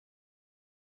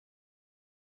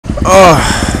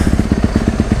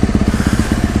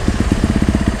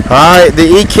Alright, the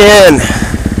ECAN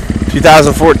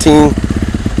 2014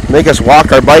 make us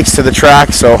walk our bikes to the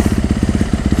track, so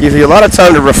gives you a lot of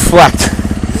time to reflect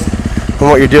on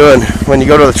what you're doing. When you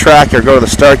go to the track or go to the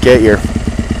start gate, you're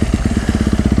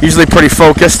usually pretty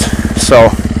focused, so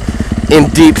in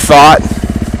deep thought.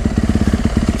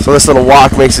 So this little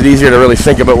walk makes it easier to really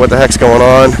think about what the heck's going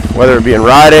on, whether it be in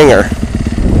riding or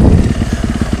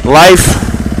life.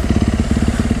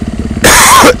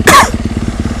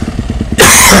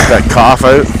 That cough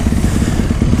out.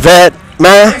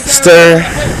 Vetmaster.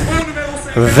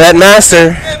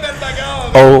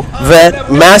 Oh,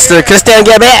 Vetmaster. Christian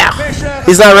Gabert.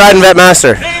 He's not riding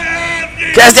Vetmaster.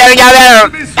 Christian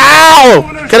Gabert.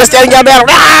 Ow! Christian Gabert.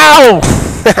 Ow!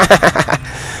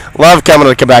 Love coming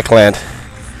to Quebec land.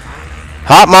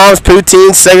 Hot moms,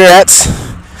 poutine, cigarettes,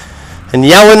 and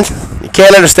yelling. You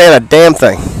can't understand a damn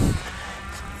thing.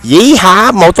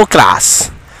 Yeehaw, motocross.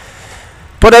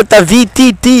 Put out the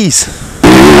VTTs.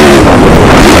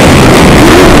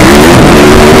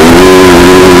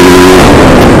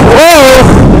 Whoa!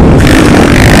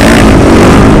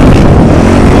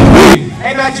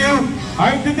 Hey, Matthew.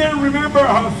 I didn't remember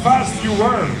how fast you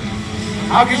were.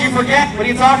 How could you forget? What are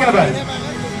you talking about?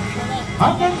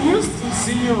 I'm not used to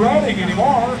see you riding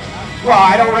anymore. Well,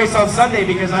 I don't race on Sunday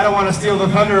because I don't want to steal the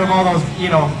thunder of all those,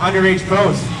 underage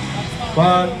pros.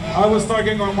 But I was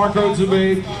talking on Marco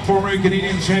Dubé, former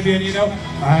Canadian champion,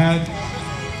 and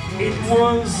it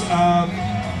was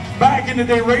back in the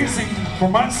day racing for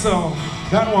myself.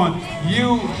 That one,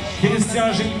 you,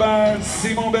 Christian Gilbert,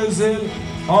 Simon Belzile,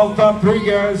 all top 3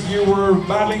 guys, you were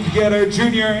battling together,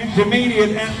 junior,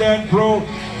 intermediate, and then pro,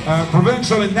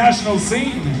 provincial and national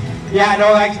scene. Yeah,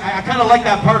 no, I kind of like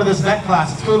that part of this vet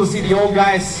class. It's cool to see the old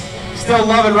guys still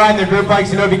loving riding their dirt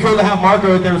bikes. It'd be cool to have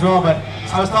Marco out there as well, but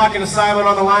I was talking to Simon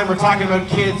on the line. We're talking about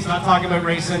kids, not talking about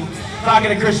racing. Talking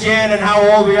to Christian and how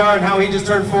old we are and how he just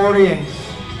turned 40. And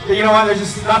you know what? There's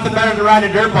just nothing better than riding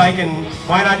a dirt bike. And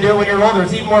why not do it when you're older?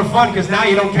 It's even more fun because now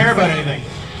you don't care about anything.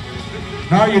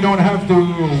 Now you don't have to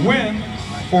win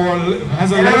or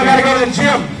as a. And I don't gotta go to the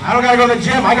gym. I don't gotta go to the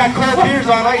gym. I got cold beers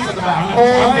on ice at the back.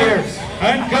 Cold beers.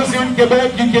 And because you're in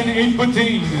Quebec, you can eat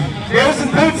poutine. Beers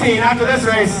and poutine after this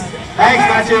race. Thanks,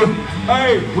 Matthew.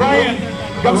 Hey, Ryan.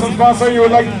 Got some sponsor you would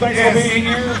like to thank for being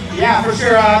here? Yeah, for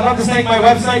sure. I'd love to thank my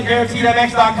website,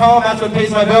 GuaranteedMX.com. That's what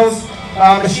pays my bills.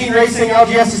 Machine Racing,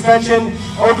 LGS Suspension,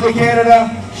 Oakley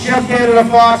Canada, Chef Canada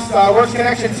Fox, Works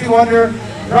Connection 200,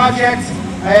 Project,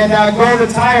 and Golden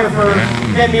Tire for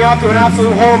getting me off to an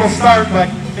absolute horrible start, but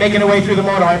making a way through the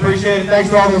moto. I appreciate it.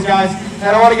 Thanks to all those guys.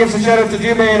 And I want to give some shout out to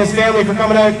Dubé and his family for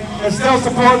coming out and still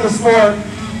supporting the sport.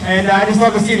 And I just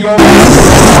love to see the old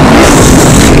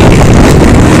guys.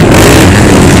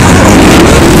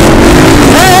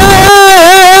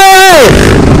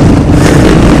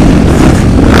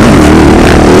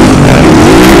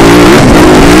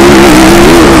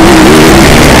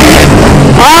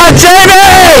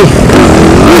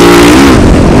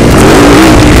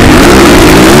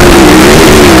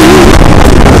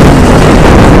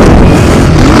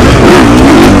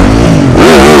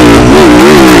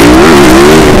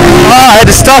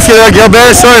 Stuff you there,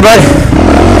 Gilbert. Sorry, buddy.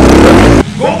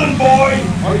 Golden boy.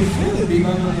 How are you feeling being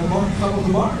on the top of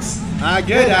the box?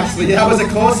 Good, actually. That was a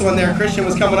close one there. Christian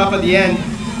was coming up at the end.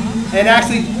 And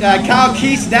actually, Kyle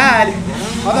Keith's dad,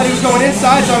 I thought he was going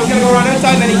inside, so I was going to go run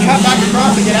outside, and then he cut back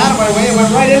across to get out of my way. It went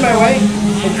right in my way,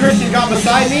 and Christian got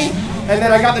beside me, and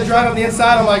then I got the drive on the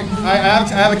inside. I'm like, I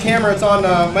have a camera. It's on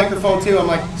microphone, too. I'm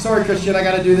like, sorry, Christian, I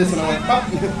got to do this. And I went,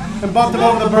 oh, and bumped him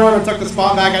over the berm and took the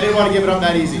spot back. I didn't want to give it up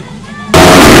that easy.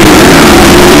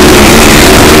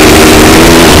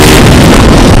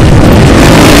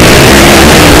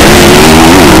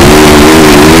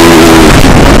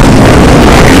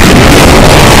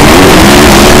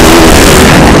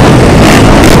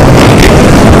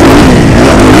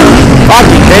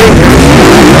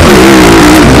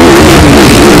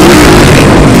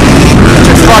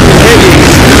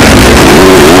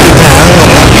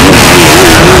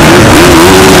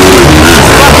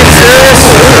 Fucking serious?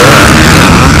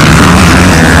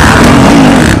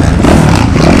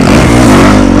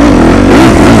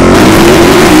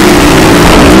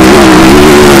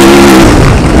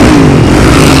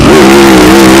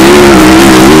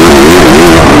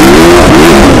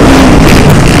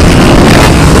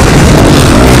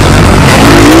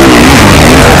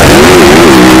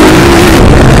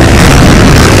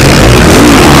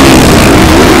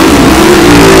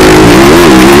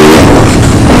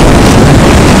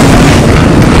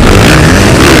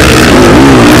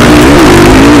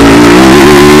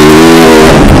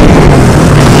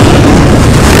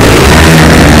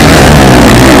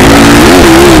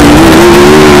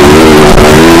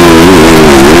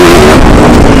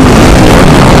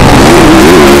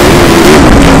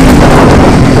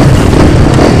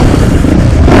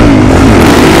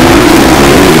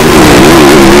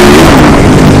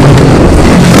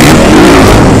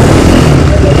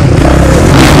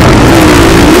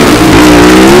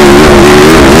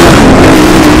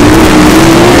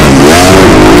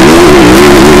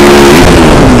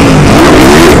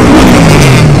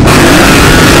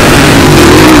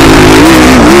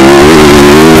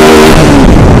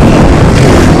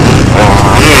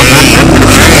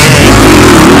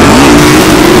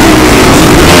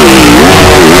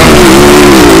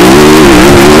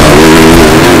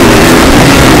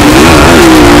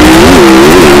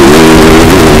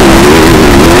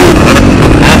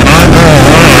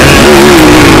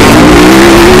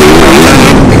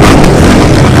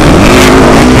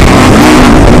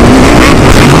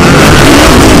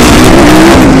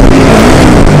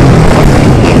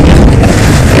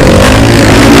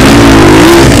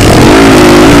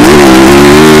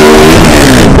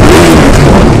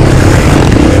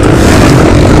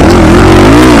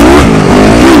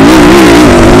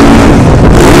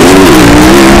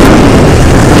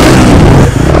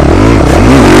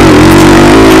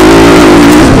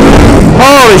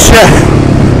 Holy shit.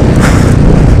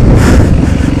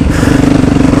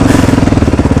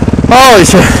 Holy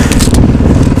shit.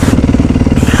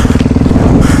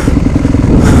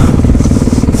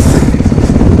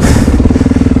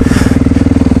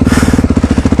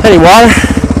 Any water?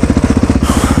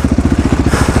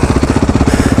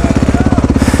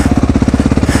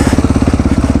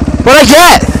 What'd I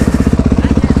get?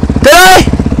 Did I?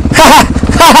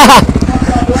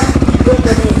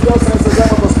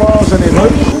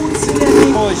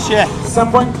 Holy shit. Ça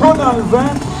pointe pas dans le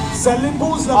vent, ça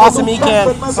l'épouse la Awesome moto ECAN.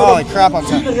 parfaitement sur Holy le crap, I'm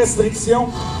aucune restriction.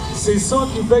 C'est ça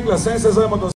qui fait que le Saint-Césaire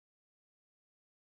moto